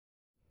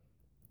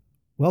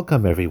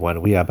Welcome,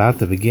 everyone. We are about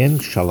to begin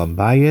Shalom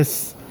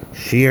Bayis,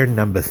 Shir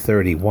number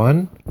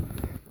 31.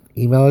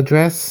 Email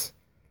address,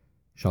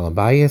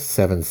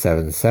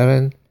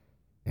 shalombayis777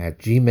 at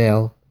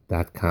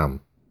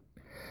gmail.com.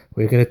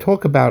 We're going to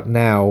talk about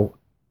now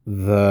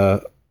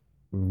the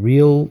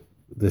real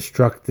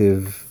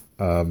destructive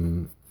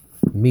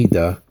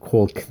midah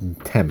called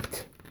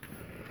contempt.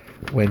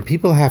 When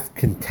people have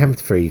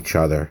contempt for each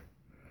other,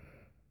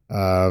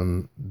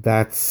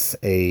 that's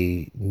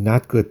a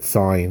not good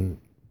sign,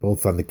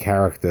 both on the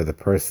character of the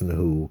person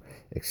who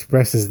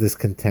expresses this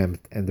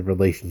contempt and the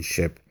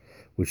relationship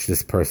which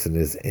this person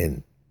is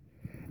in.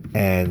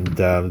 And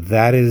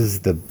that is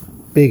the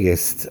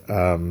biggest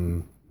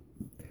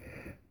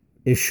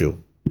issue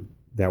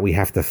that we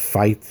have to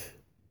fight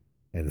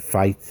and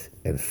fight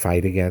and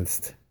fight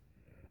against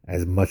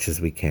as much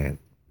as we can.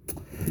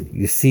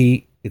 You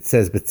see, it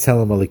says,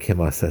 B'tselem Elikim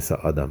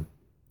aseh Adam.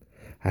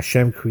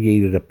 Hashem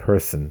created a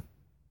person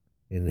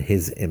in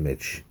his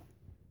image,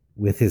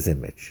 with his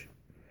image.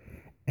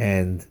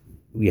 And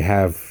we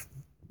have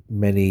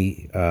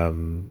many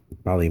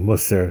Bali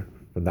Musar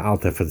from the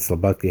Alter from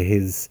Slobodka.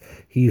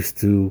 He used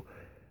to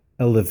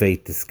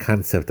elevate this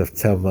concept of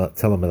Tzelem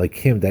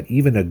Elikim, that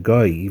even a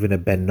Goy, even a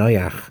Ben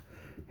Noach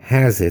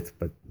has it,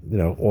 but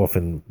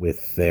often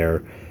with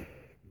their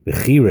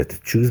Bechira to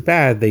choose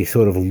bad, they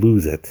sort of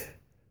lose it.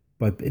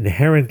 But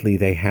inherently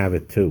they have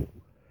it too.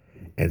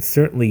 And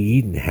certainly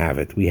Yidden have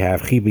it. We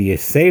have Chiba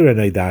Yesera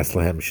Noidas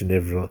Lahem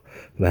Shenivra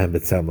Lahem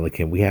B'Tzelem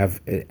Elikim. We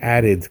have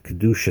added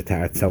Kedusha to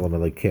our Tzelem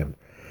Elikim.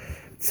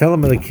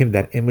 Tzelem Elikim,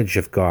 that image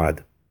of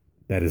God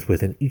that is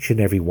within each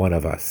and every one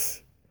of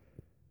us,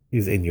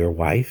 is in your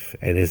wife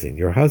and is in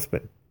your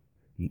husband.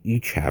 You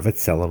each have a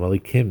Tzelem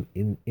Elikim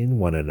in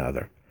one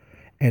another.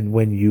 And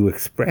when you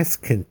express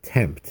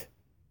contempt,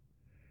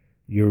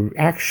 you're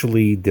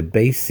actually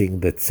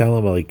debasing the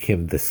Tzelem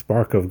Elikim, the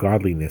spark of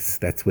godliness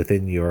that's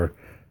within your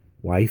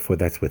wife or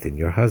that's within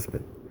your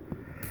husband.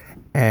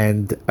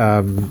 And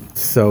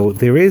so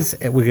there is,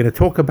 and we're going to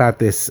talk about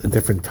this a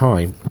different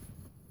time.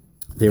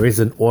 There is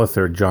an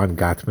author, John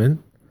Gottman.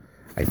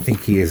 I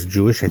think he is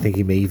Jewish. I think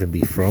he may even be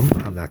from,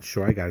 I'm not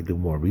sure. I got to do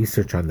more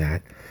research on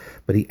that.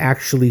 But he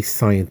actually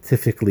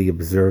scientifically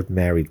observed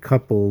married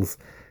couples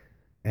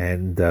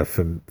and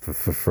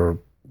for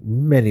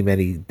many,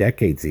 many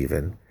decades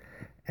even.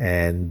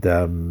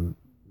 And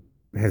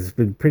has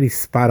been pretty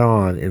spot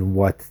on in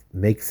what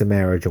makes a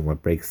marriage and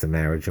what breaks a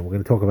marriage, and we're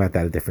going to talk about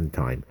that at a different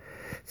time.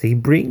 So he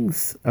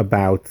brings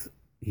about,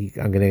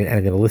 I'm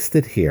going to list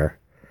it here,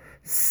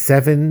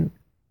 7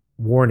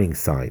 warning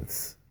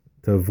signs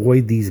to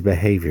avoid these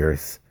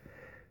behaviors,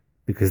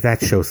 because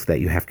that shows that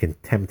you have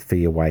contempt for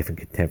your wife and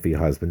contempt for your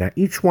husband. Now,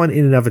 each one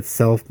in and of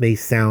itself may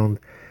sound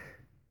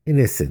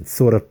innocent,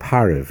 sort of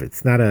parav.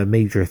 It's not a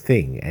major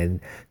thing,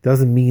 and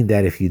doesn't mean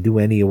that if you do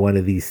any one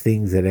of these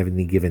things at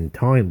any given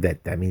time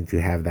that means you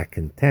have that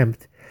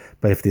contempt.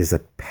 But if there's a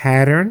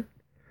pattern,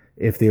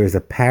 if there is a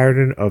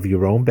pattern of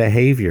your own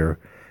behavior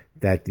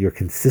that you're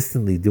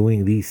consistently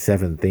doing these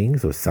 7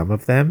 things or some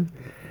of them,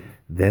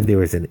 then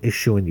there is an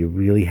issue and you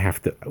really have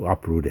to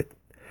uproot it.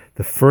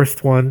 The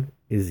first one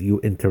is you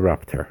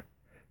interrupt her.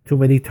 Too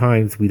many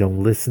times we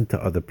don't listen to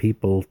other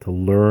people to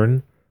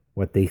learn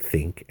what they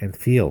think and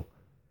feel.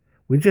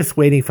 We're just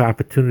waiting for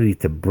opportunity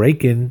to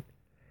break in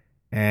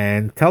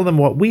and tell them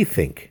what we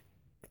think.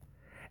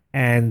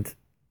 And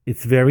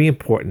it's very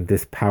important,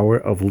 this power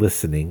of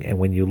listening. And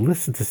when you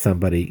listen to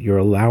somebody, you're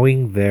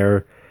allowing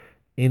their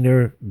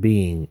inner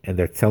being and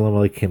their Tzelem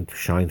Elikim to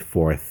shine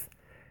forth.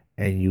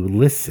 And you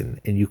listen,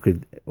 and you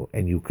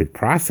could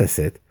process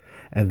it,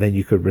 and then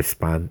you could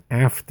respond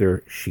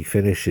after she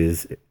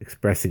finishes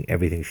expressing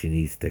everything she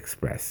needs to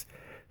express.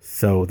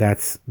 So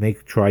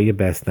try your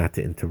best not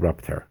to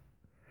interrupt her.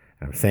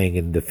 I'm saying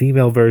in the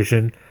female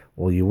version,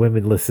 all you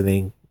women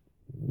listening,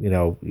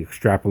 you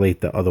extrapolate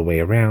the other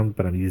way around,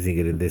 but I'm using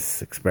it in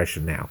this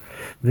expression now.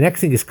 The next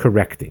thing is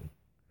correcting.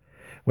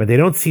 When they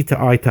don't see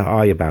eye to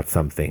eye about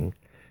something,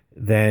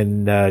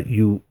 then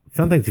you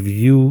sometimes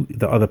view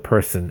the other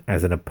person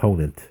as an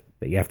opponent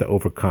that you have to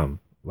overcome,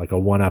 like a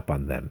one-up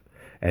on them.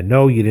 And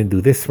no, you didn't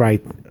do this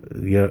right,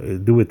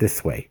 do it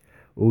this way.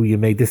 Oh, you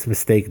made this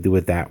mistake, do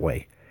it that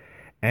way.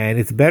 And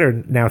it's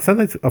better. Now,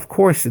 sometimes, of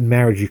course, in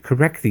marriage, you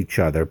correct each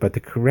other, but the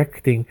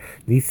correcting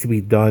needs to be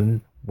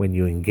done when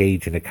you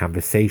engage in a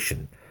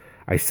conversation.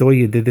 I saw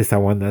you did this, I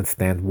want to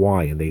understand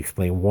why, and they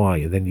explain why.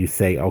 And then you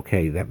say,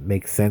 okay, that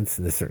makes sense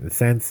in a certain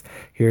sense.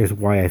 Here's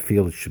why I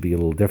feel it should be a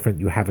little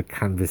different. You have a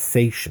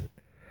conversation.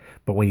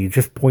 But when you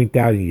just point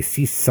out and you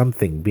see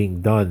something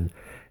being done,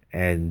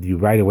 and you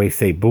right away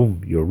say,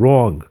 boom, you're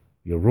wrong.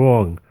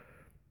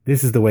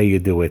 This is the way you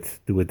do it.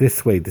 Do it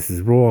this way. This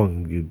is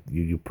wrong.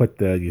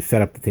 You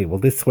set up the table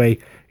this way.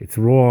 It's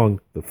wrong.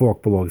 The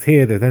fork belongs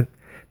here. Then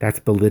that's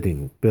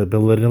belittling,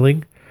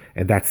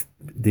 and that's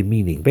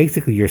demeaning.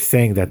 Basically, you're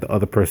saying that the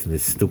other person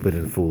is stupid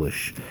and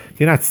foolish.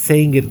 You're not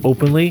saying it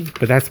openly,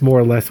 but that's more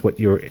or less what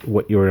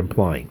you're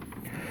implying.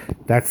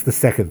 That's the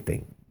second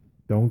thing.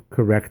 Don't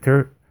correct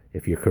her.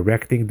 If you're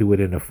correcting, do it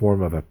in a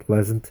form of a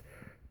pleasant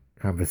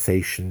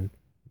conversation,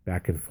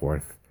 back and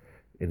forth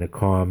in a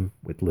calm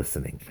with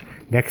listening.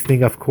 Next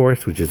thing, of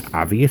course, which is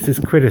obvious, is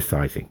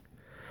criticizing.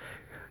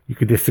 You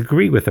could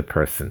disagree with a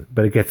person,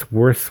 but it gets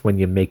worse when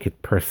you make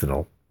it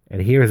personal.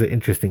 And here's an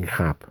interesting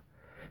hop.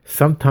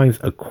 Sometimes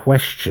a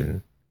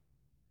question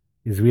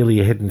is really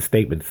a hidden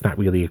statement. It's not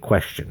really a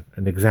question.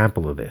 An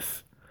example of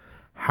this.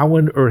 How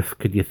on earth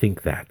could you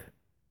think that?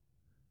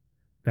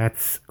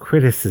 That's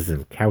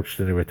criticism couched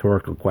in a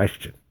rhetorical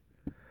question.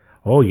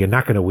 Oh, you're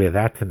not going to wear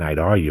that tonight,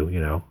 are you?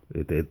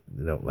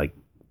 Like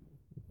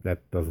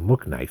that doesn't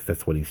look nice.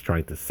 That's what he's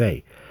trying to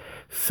say.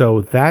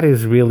 So that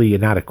is really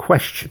not a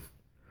question.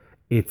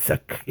 It's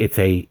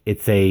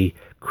a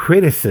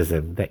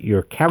criticism that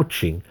you're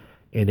couching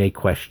in a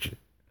question.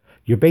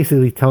 You're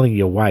basically telling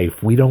your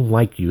wife, we don't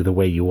like you the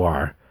way you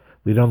are.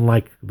 We don't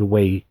like the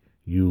way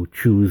you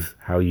choose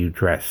how you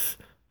dress.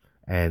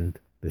 And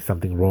there's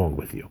something wrong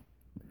with you.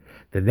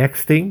 The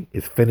next thing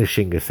is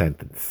finishing a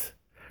sentence.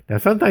 Now,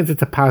 sometimes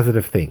it's a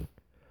positive thing.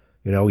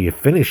 You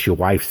finish your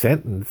wife's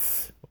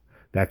sentence.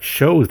 That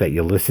shows that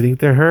you're listening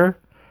to her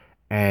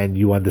and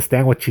you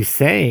understand what she's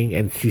saying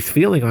and she's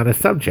feeling on a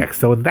subject.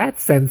 So in that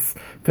sense,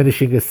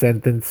 finishing a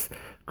sentence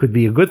could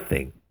be a good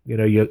thing. You're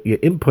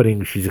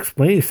inputting, she's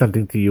explaining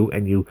something to you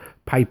and you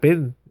pipe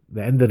in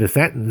the end of the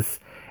sentence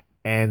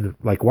and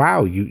like,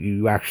 wow,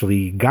 you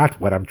actually got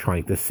what I'm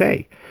trying to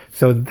say.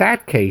 So in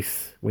that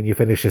case, when you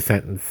finish a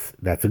sentence,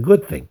 that's a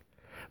good thing.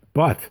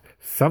 But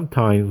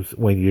sometimes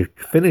when you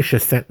finish a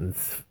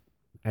sentence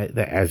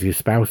as your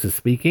spouse is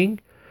speaking,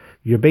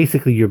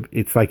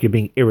 it's like you're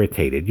being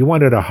irritated. You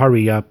want her to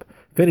hurry up,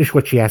 finish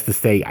what she has to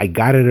say. I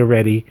got it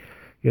already,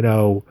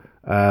 so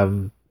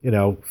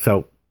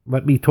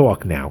let me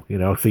talk now,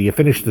 So you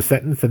finish the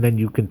sentence and then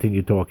you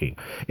continue talking.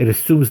 It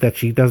assumes that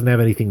she doesn't have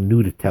anything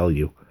new to tell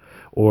you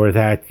or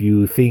that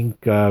you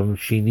think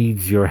she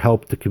needs your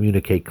help to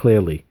communicate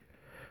clearly.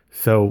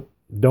 So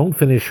don't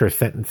finish her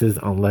sentences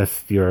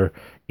unless you're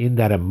in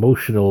that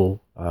emotional,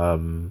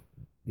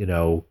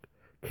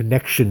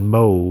 connection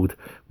mode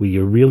where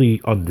you're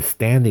really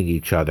understanding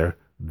each other.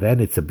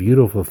 Then it's a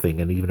beautiful thing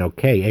and even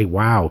okay. Hey,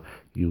 wow,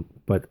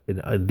 But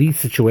in these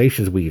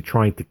situations where you're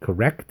trying to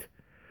correct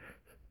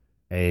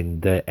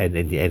and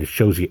it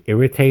shows you're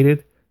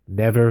irritated,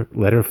 never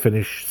let her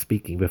finish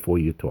speaking before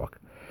you talk.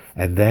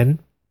 And then,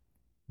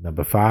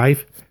 number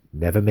 5,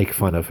 never make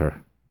fun of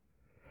her.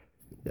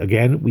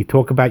 Again, we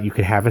talk about you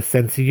could have a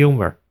sense of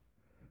humor.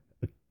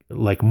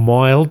 Like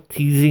mild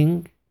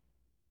teasing,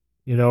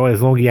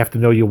 as long as you have to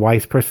know your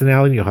wife's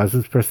personality, your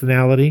husband's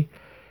personality,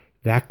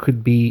 that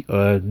could be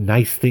a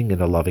nice thing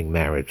in a loving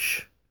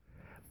marriage.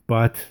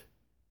 But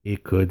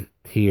it could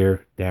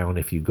tear down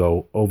if you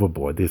go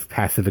overboard. There's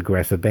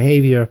passive-aggressive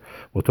behavior.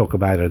 We'll talk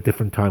about it at a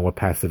different time what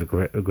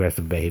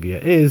passive-aggressive behavior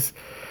is.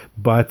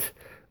 But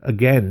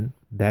again,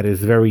 that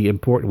is very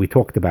important. We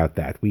talked about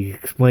that. We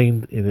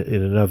explained in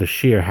another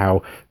share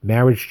how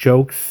marriage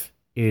jokes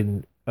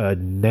in a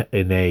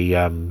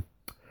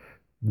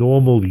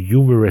normal,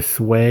 humorous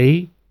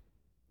way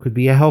could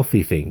be a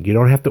healthy thing. You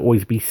don't have to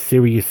always be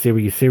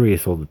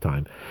serious all the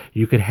time.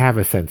 You could have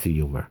a sense of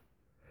humor.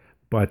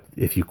 But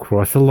if you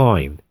cross a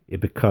line,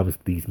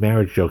 these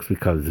marriage jokes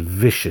becomes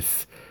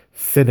vicious,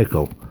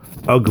 cynical,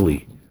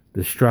 ugly,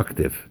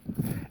 destructive.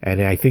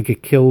 And I think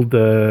it killed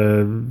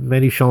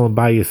many Shalom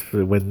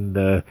Bayis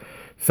when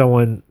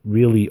someone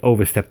really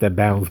overstepped their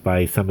bounds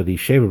by some of these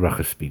Sheva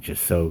Bracha speeches.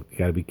 So you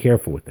got to be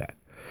careful with that.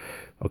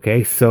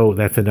 Okay, so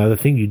that's another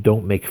thing. You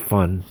don't make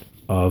fun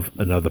of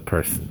another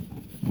person.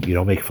 You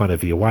don't make fun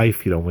of your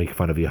wife. You don't make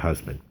fun of your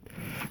husband.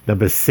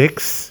 Number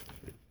 6,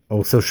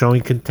 also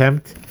showing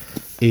contempt,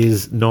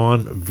 is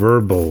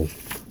non-verbal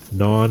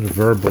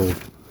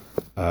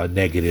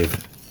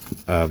negative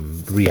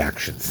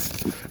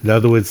reactions. In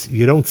other words,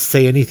 you don't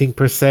say anything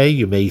per se.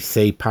 You may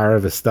say part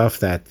of the stuff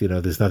that,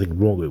 there's nothing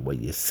wrong with what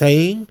you're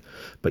saying,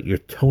 but your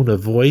tone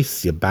of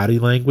voice, your body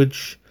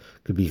language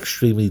could be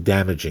extremely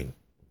damaging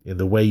in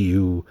the way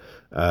your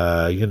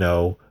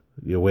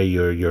way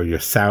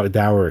your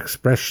dour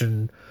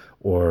expression,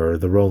 or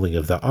the rolling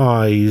of the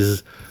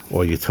eyes,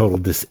 or your total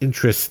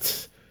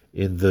disinterest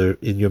in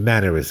your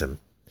mannerism.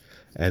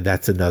 And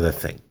that's another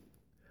thing.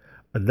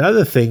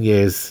 Another thing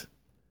is,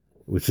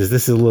 this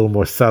is a little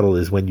more subtle,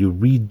 is when you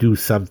redo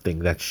something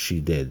that she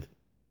did.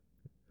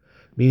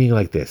 Meaning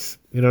like this,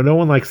 no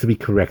one likes to be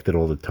corrected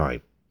all the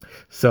time.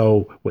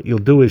 So what you'll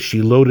do is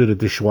she loaded a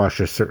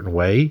dishwasher a certain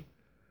way,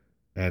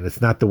 and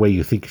it's not the way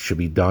you think it should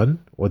be done,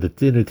 or the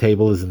dinner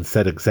table isn't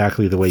set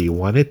exactly the way you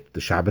want it, the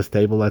Shabbos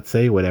table, let's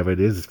say, whatever it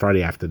is, it's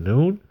Friday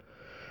afternoon,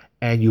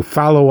 and you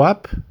follow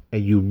up,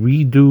 and you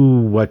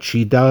redo what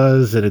she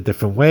does in a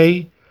different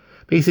way.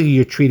 Basically,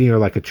 you're treating her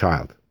like a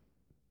child.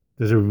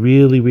 Does it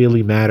really,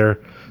 really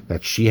matter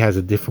that she has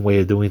a different way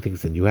of doing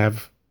things than you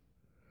have?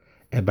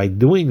 And by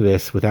doing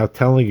this without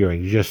telling her,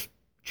 and you're just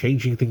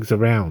changing things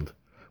around,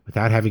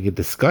 without having a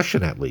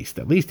discussion at least.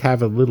 At least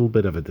have a little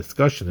bit of a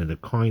discussion in a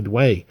kind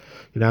way.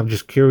 I'm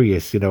just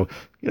curious,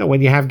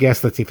 when you have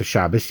guests, let's say for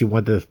Shabbos, you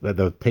want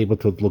the table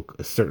to look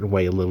a certain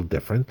way, a little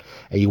different,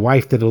 and your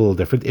wife did a little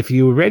different. If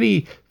you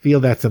already feel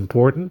that's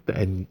important,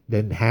 and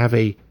then have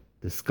a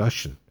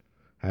discussion.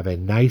 Have a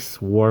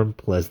nice, warm,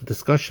 pleasant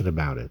discussion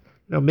about it.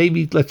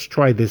 Maybe let's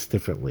try this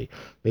differently.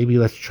 Maybe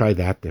let's try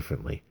that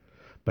differently.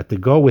 But to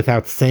go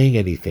without saying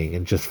anything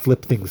and just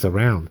flip things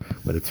around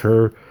when it's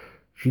her,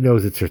 she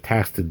knows it's her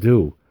task to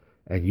do,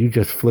 and you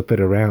just flip it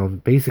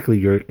around. Basically,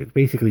 you're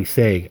basically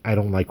saying, I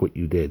don't like what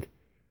you did.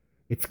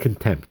 It's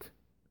contempt,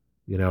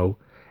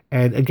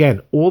 And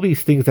again, all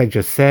these things I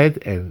just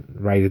said, and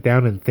write it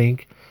down and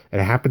think,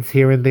 and it happens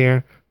here and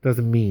there,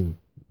 doesn't mean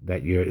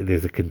that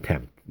there's a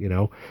contempt,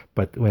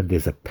 But when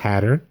there's a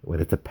pattern, when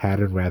it's a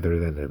pattern rather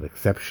than an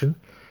exception,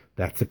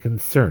 that's a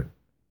concern.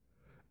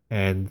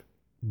 And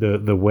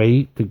the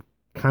way to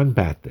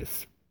combat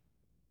this,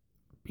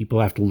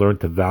 people have to learn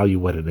to value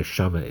what a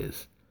neshama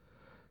is.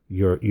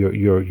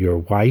 Your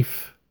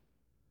wife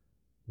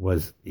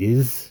was a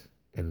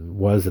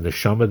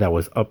neshama that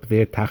was up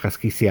there tachas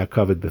kisei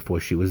hakavod before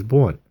she was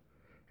born,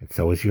 and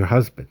so is your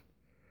husband.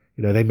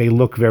 They may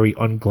look very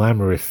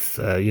unglamorous,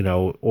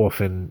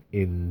 often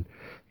in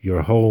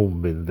your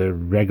home in the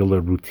regular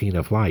routine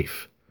of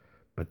life,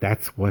 but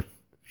that's what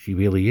she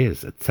really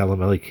is, a Tzelem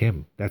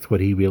Elokim. That's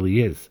what he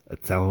really is, a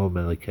Tzelem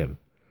Elokim.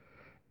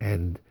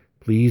 And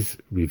please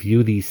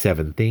review these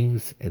 7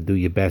 things and do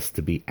your best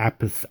to be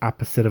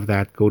opposite of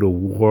that. Go to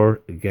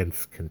war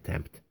against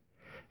contempt.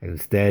 And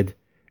instead,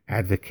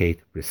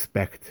 advocate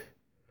respect,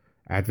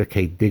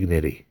 advocate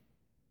dignity,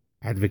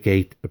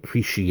 advocate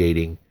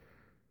appreciating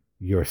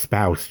your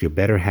spouse, your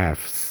better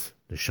half's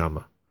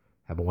neshama.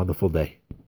 Have a wonderful day.